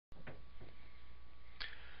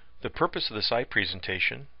The purpose of this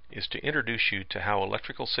presentation is to introduce you to how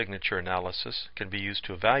electrical signature analysis can be used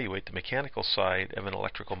to evaluate the mechanical side of an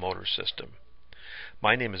electrical motor system.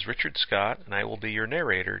 My name is Richard Scott, and I will be your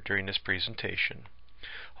narrator during this presentation.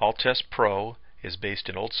 AllTest Pro is based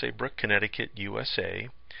in Old Saybrook, Connecticut, USA.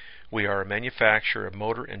 We are a manufacturer of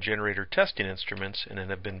motor and generator testing instruments and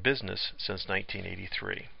have been in business since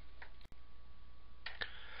 1983.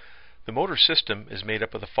 The motor system is made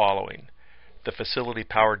up of the following. The facility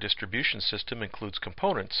power distribution system includes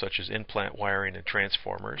components such as in-plant wiring and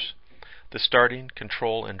transformers. The starting,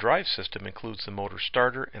 control, and drive system includes the motor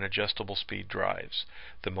starter and adjustable speed drives.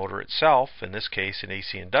 The motor itself, in this case an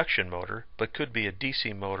AC induction motor, but could be a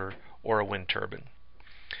DC motor or a wind turbine.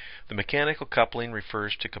 The mechanical coupling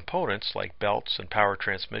refers to components like belts and power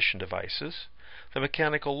transmission devices. The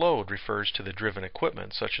mechanical load refers to the driven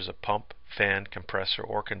equipment such as a pump, fan, compressor,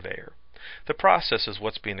 or conveyor. The process is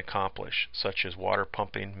what's being accomplished, such as water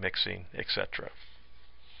pumping, mixing, etc.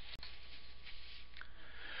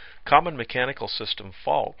 Common mechanical system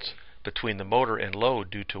faults between the motor and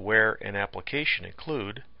load due to wear and application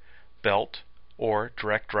include belt or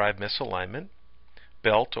direct drive misalignment,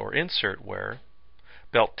 belt or insert wear,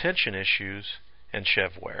 belt tension issues, and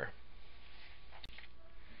sheave wear.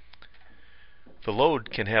 The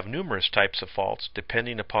load can have numerous types of faults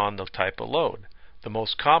depending upon the type of load. The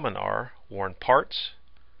most common are worn parts,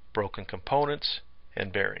 broken components,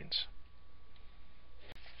 and bearings.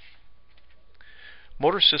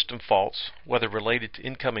 Motor system faults, whether related to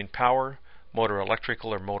incoming power, motor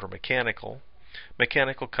electrical or motor mechanical,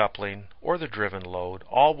 mechanical coupling, or the driven load,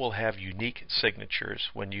 all will have unique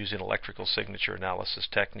signatures when using electrical signature analysis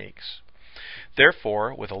techniques.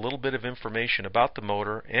 Therefore, with a little bit of information about the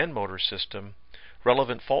motor and motor system,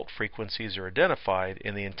 relevant fault frequencies are identified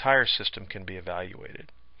and the entire system can be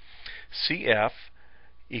evaluated. CF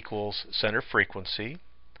equals center frequency,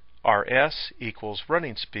 RS equals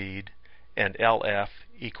running speed, and LF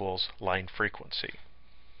equals line frequency.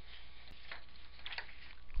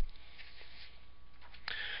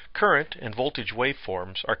 Current and voltage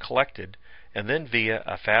waveforms are collected, and then via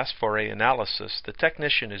a fast Fourier analysis the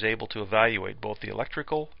technician is able to evaluate both the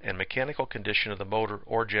electrical and mechanical condition of the motor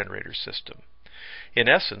or generator system. In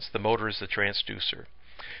essence, the motor is the transducer.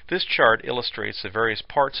 This chart illustrates the various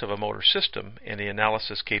parts of a motor system and the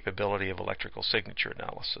analysis capability of electrical signature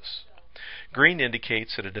analysis. Green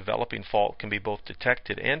indicates that a developing fault can be both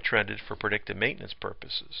detected and trended for predictive maintenance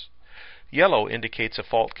purposes. Yellow indicates a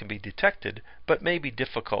fault can be detected but may be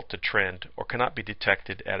difficult to trend or cannot be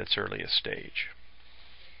detected at its earliest stage.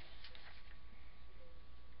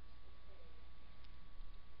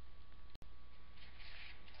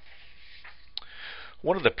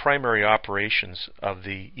 One of the primary operations of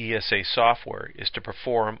the ESA software is to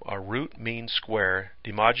perform a root mean square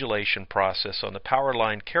demodulation process on the power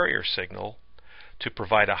line carrier signal to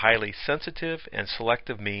provide a highly sensitive and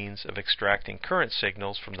selective means of extracting current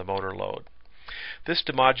signals from the motor load. This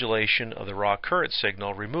demodulation of the raw current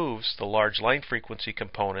signal removes the large line frequency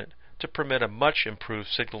component to permit a much improved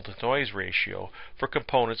signal-to-noise ratio for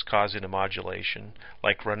components causing a modulation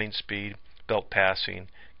like running speed, belt passing,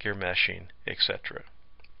 gear meshing, etc.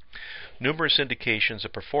 Numerous indications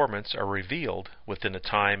of performance are revealed within the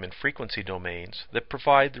time and frequency domains that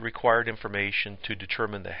provide the required information to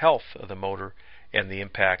determine the health of the motor and the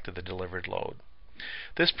impact of the delivered load.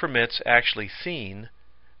 This permits actually seeing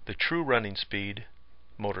the true running speed,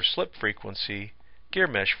 motor slip frequency, gear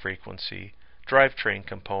mesh frequency, drivetrain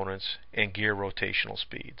components, and gear rotational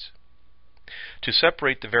speeds. To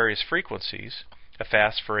separate the various frequencies, a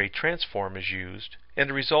fast Fourier transform is used, and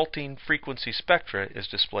the resulting frequency spectra is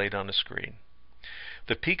displayed on the screen.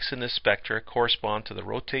 The peaks in this spectra correspond to the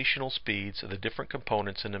rotational speeds of the different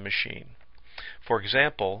components in the machine. For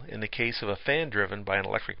example, in the case of a fan driven by an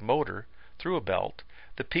electric motor through a belt,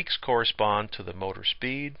 the peaks correspond to the motor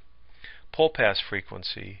speed, pole pass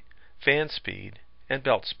frequency, fan speed, and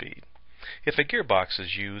belt speed. If a gearbox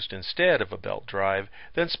is used instead of a belt drive,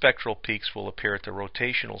 then spectral peaks will appear at the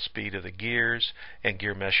rotational speed of the gears and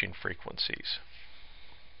gear meshing frequencies.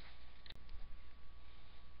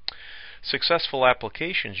 Successful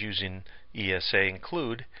applications using ESA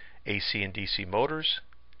include AC and DC motors,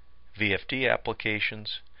 VFD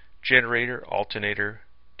applications, generator, alternator,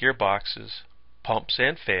 gearboxes, pumps,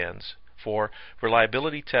 and fans for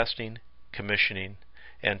reliability testing, commissioning,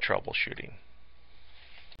 and troubleshooting.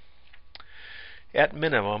 At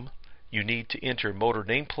minimum, you need to enter motor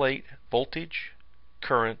nameplate, voltage,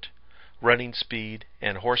 current, running speed,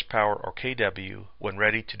 and horsepower or kW when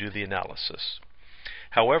ready to do the analysis.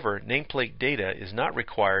 However, nameplate data is not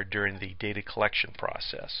required during the data collection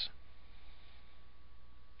process.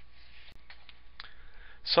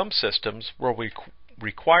 Some systems will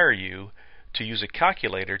require you to use a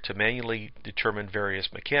calculator to manually determine various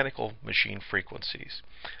mechanical machine frequencies.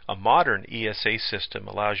 A modern ESA system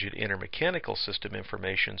allows you to enter mechanical system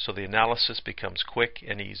information so the analysis becomes quick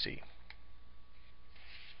and easy.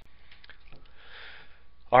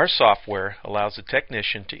 Our software allows the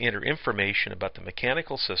technician to enter information about the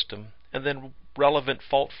mechanical system, and then relevant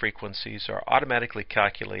fault frequencies are automatically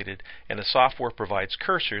calculated, and the software provides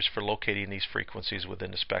cursors for locating these frequencies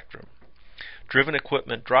within the spectrum. Driven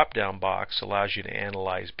Equipment drop-down box allows you to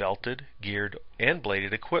analyze belted, geared, and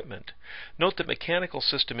bladed equipment. Note that mechanical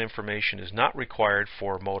system information is not required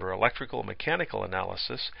for motor electrical and mechanical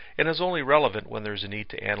analysis and is only relevant when there is a need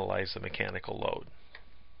to analyze the mechanical load.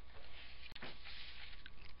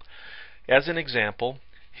 As an example,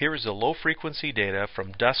 here is the low-frequency data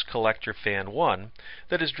from dust collector fan 1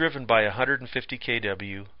 that is driven by a 150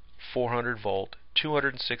 kW, 400 volt,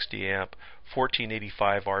 260 amp,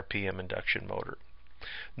 1485 RPM induction motor.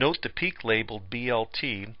 Note the peak labeled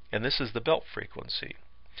BLT, and this is the belt frequency.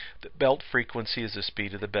 The belt frequency is the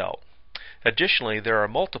speed of the belt. Additionally, there are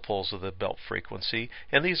multiples of the belt frequency,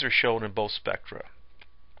 and these are shown in both spectra.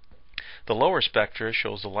 The lower spectra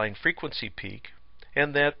shows the line frequency peak,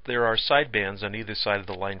 and that there are sidebands on either side of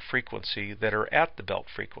the line frequency that are at the belt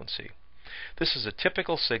frequency. This is a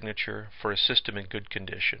typical signature for a system in good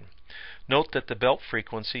condition. Note that the belt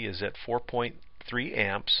frequency is at 4.3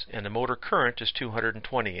 amps and the motor current is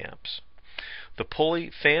 220 amps. The pulley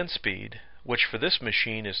fan speed, which for this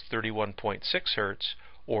machine is 31.6 Hz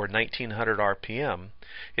or 1900 RPM,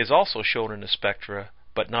 is also shown in the spectra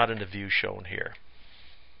but not in the view shown here.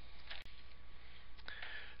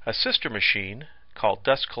 A sister machine called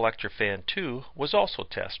Dust Collector Fan 2 was also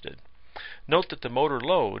tested. Note that the motor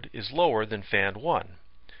load is lower than Fan 1,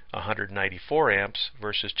 194 amps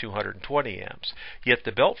versus 220 amps, yet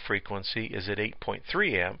the belt frequency is at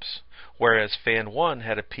 8.3 amps, whereas Fan 1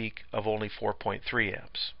 had a peak of only 4.3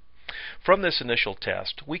 amps. From this initial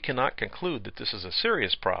test, we cannot conclude that this is a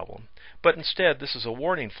serious problem, but instead this is a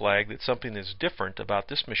warning flag that something is different about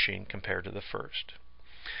this machine compared to the first.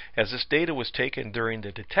 As this data was taken during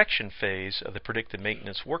the detection phase of the predictive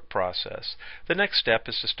maintenance work process, the next step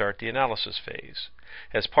is to start the analysis phase.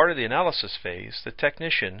 As part of the analysis phase, the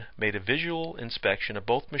technician made a visual inspection of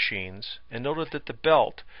both machines and noted that the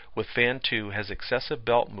belt with Fan 2 has excessive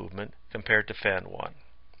belt movement compared to Fan 1.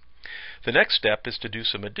 The next step is to do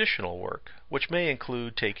some additional work, which may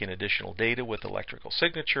include taking additional data with electrical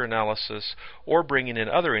signature analysis or bringing in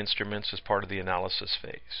other instruments as part of the analysis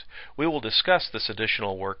phase. We will discuss this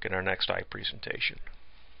additional work in our next presentation.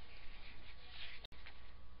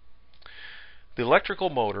 The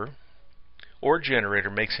electrical motor or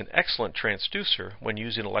generator makes an excellent transducer when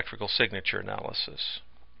using electrical signature analysis.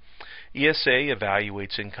 ESA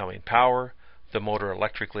evaluates incoming power, the motor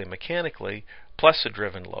electrically and mechanically, plus a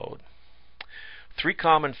driven load. Three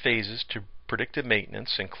common phases to predictive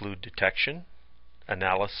maintenance include detection,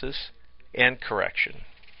 analysis, and correction.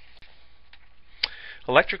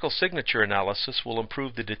 Electrical signature analysis will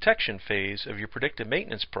improve the detection phase of your predictive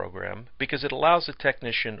maintenance program because it allows the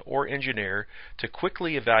technician or engineer to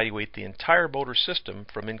quickly evaluate the entire motor system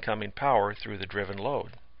from incoming power through the driven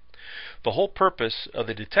load. The whole purpose of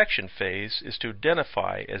the detection phase is to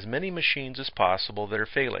identify as many machines as possible that are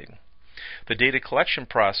failing. The data collection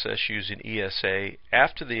process using ESA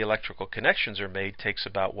after the electrical connections are made takes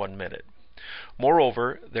about 1 minute.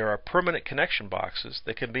 Moreover, there are permanent connection boxes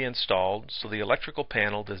that can be installed so the electrical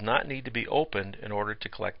panel does not need to be opened in order to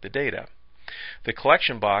collect the data. The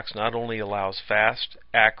collection box not only allows fast,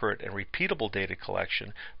 accurate, and repeatable data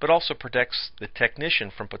collection, but also protects the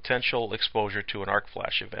technician from potential exposure to an arc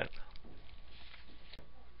flash event.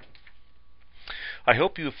 I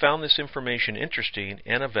hope you have found this information interesting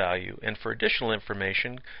and of value, and for additional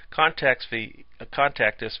information, contact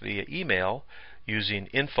us via email using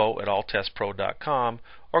info@alltestpro.com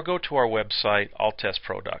or go to our website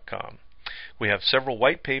alltestpro.com. We have several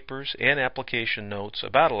white papers and application notes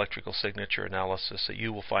about electrical signature analysis that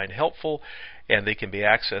you will find helpful, and they can be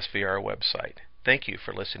accessed via our website. Thank you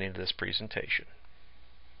for listening to this presentation.